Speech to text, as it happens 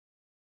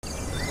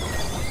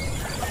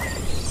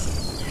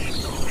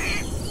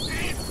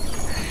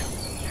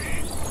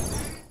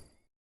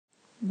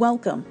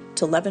Welcome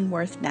to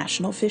Leavenworth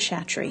National Fish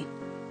Hatchery.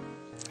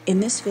 In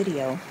this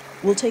video,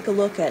 we'll take a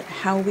look at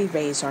how we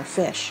raise our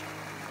fish.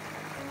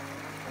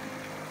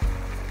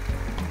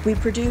 We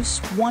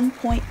produce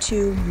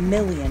 1.2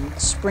 million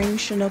spring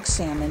Chinook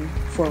salmon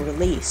for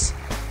release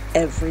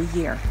every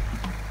year.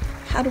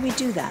 How do we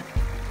do that?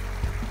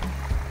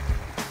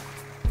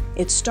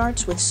 It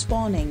starts with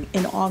spawning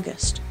in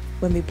August,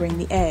 when we bring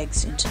the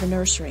eggs into the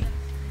nursery.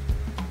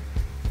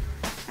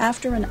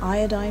 After an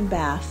iodine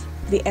bath,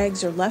 the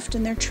eggs are left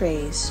in their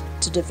trays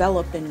to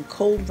develop in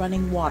cold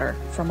running water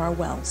from our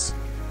wells.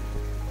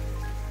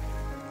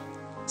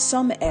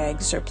 Some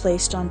eggs are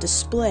placed on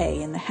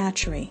display in the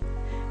hatchery,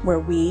 where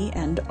we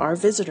and our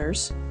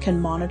visitors can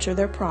monitor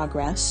their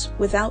progress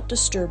without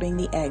disturbing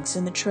the eggs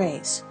in the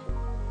trays.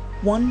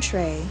 One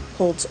tray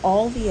holds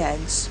all the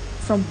eggs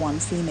from one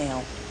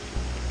female.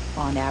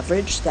 On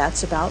average,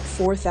 that's about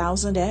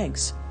 4,000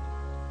 eggs.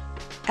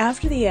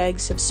 After the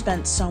eggs have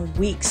spent some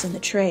weeks in the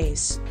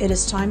trays, it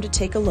is time to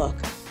take a look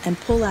and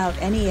pull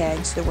out any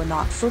eggs that were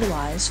not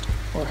fertilized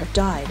or have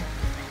died.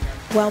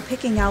 While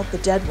picking out the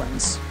dead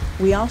ones,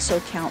 we also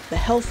count the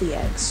healthy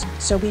eggs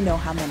so we know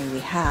how many we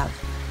have.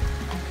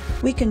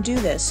 We can do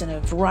this in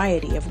a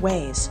variety of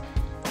ways.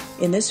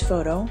 In this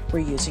photo, we're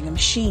using a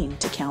machine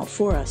to count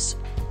for us.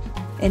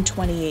 In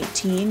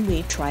 2018,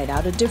 we tried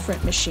out a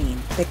different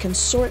machine that can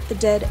sort the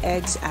dead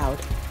eggs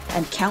out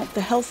and count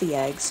the healthy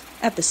eggs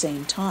at the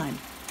same time.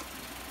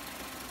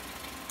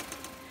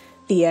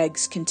 The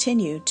eggs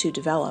continue to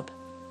develop.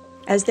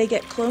 As they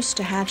get close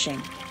to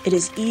hatching, it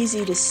is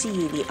easy to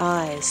see the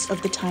eyes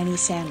of the tiny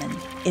salmon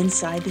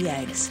inside the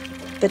eggs.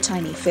 The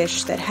tiny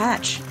fish that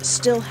hatch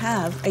still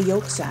have a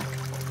yolk sac.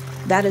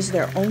 That is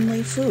their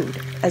only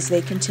food as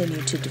they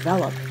continue to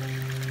develop.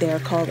 They are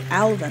called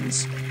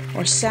alevins,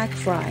 or sac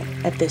fry,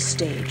 at this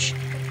stage.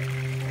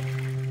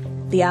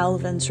 The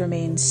alevins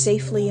remain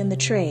safely in the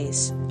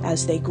trays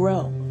as they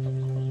grow.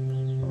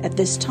 At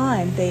this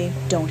time, they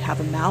don't have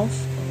a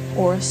mouth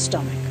or a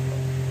stomach.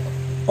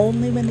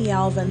 Only when the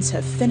alevins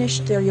have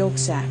finished their yolk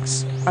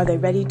sacs are they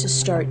ready to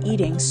start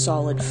eating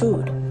solid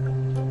food.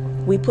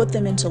 We put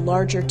them into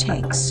larger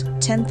tanks,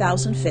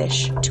 10,000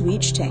 fish to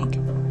each tank,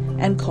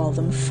 and call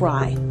them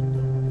fry.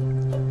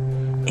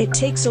 It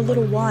takes a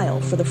little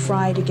while for the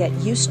fry to get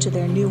used to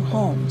their new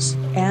homes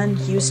and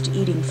used to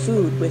eating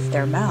food with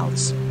their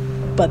mouths,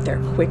 but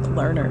they're quick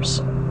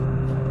learners.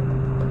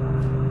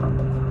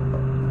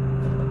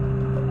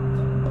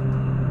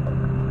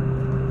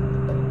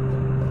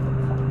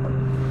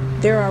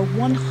 There are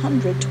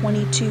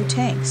 122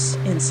 tanks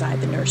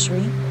inside the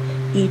nursery,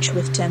 each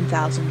with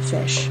 10,000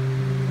 fish.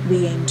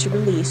 We aim to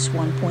release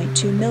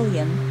 1.2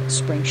 million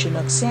spring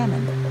Chinook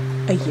salmon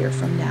a year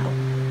from now.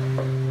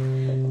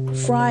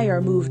 Fry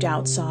are moved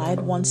outside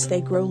once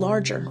they grow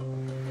larger.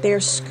 They are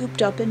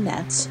scooped up in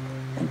nets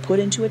and put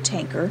into a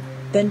tanker,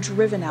 then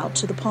driven out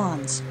to the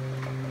ponds.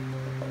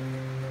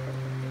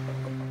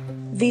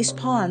 These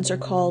ponds are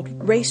called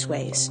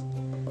raceways.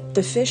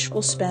 The fish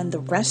will spend the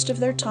rest of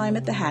their time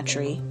at the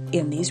hatchery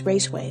in these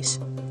raceways.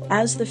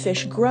 As the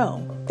fish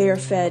grow, they are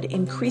fed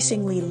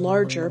increasingly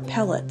larger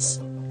pellets.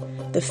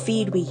 The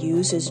feed we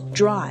use is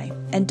dry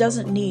and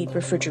doesn't need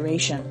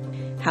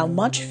refrigeration. How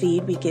much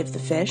feed we give the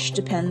fish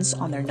depends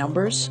on their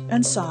numbers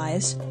and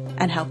size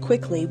and how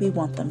quickly we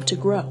want them to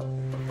grow.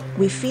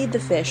 We feed the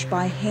fish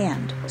by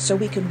hand so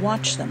we can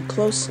watch them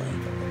closely.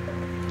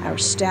 Our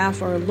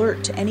staff are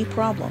alert to any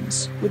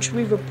problems, which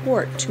we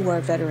report to our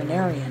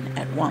veterinarian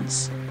at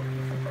once.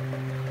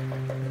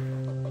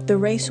 The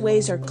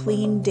raceways are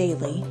cleaned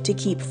daily to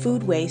keep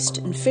food waste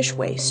and fish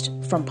waste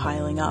from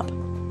piling up.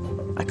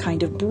 A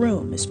kind of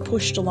broom is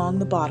pushed along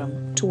the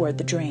bottom toward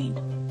the drain.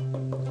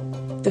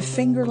 The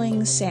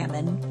fingerling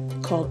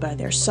salmon, called by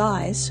their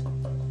size,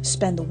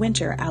 spend the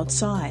winter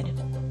outside.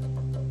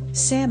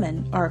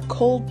 Salmon are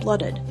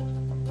cold-blooded.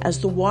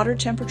 As the water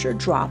temperature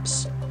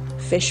drops,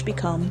 fish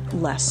become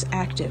less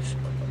active.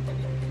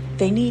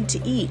 They need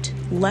to eat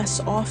less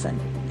often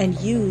and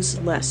use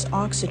less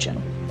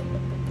oxygen.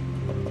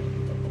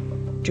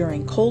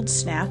 During cold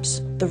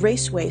snaps, the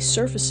raceway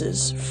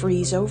surfaces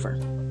freeze over.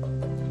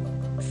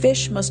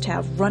 Fish must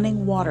have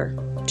running water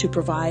to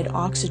provide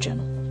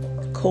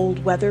oxygen.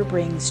 Cold weather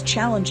brings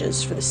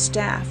challenges for the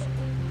staff,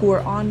 who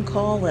are on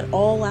call at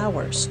all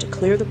hours to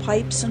clear the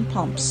pipes and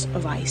pumps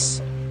of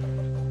ice.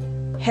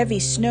 Heavy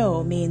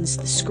snow means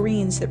the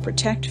screens that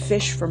protect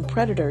fish from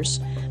predators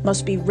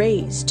must be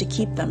raised to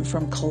keep them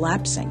from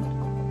collapsing.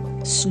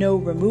 Snow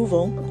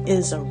removal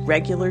is a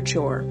regular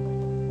chore.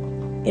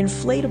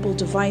 Inflatable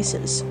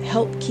devices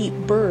help keep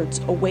birds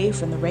away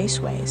from the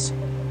raceways.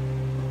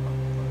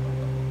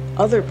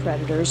 Other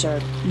predators are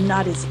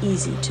not as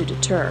easy to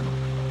deter.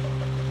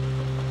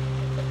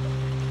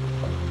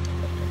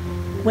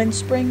 When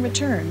spring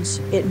returns,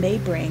 it may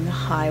bring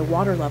high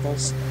water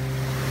levels.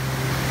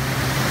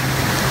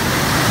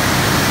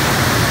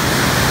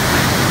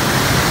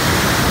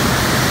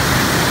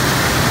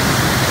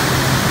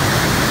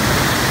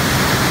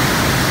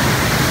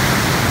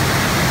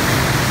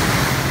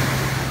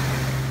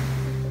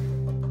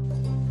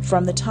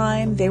 From the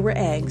time they were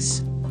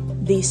eggs,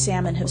 These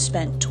salmon have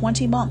spent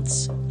 20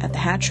 months at the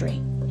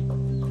hatchery.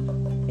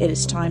 It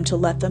is time to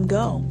let them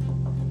go,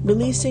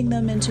 releasing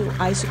them into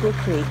Icicle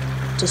Creek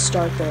to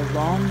start their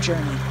long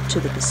journey to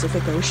the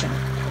Pacific Ocean.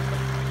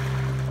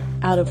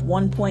 Out of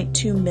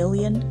 1.2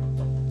 million,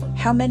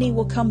 how many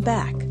will come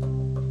back?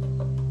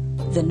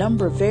 The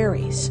number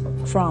varies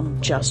from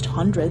just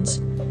hundreds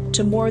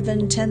to more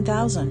than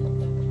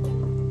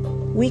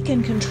 10,000. We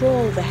can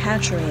control the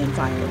hatchery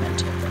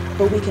environment,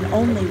 but we can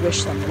only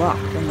wish them luck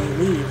when they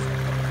leave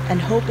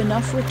and hope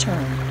enough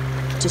return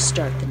to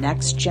start the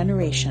next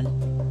generation.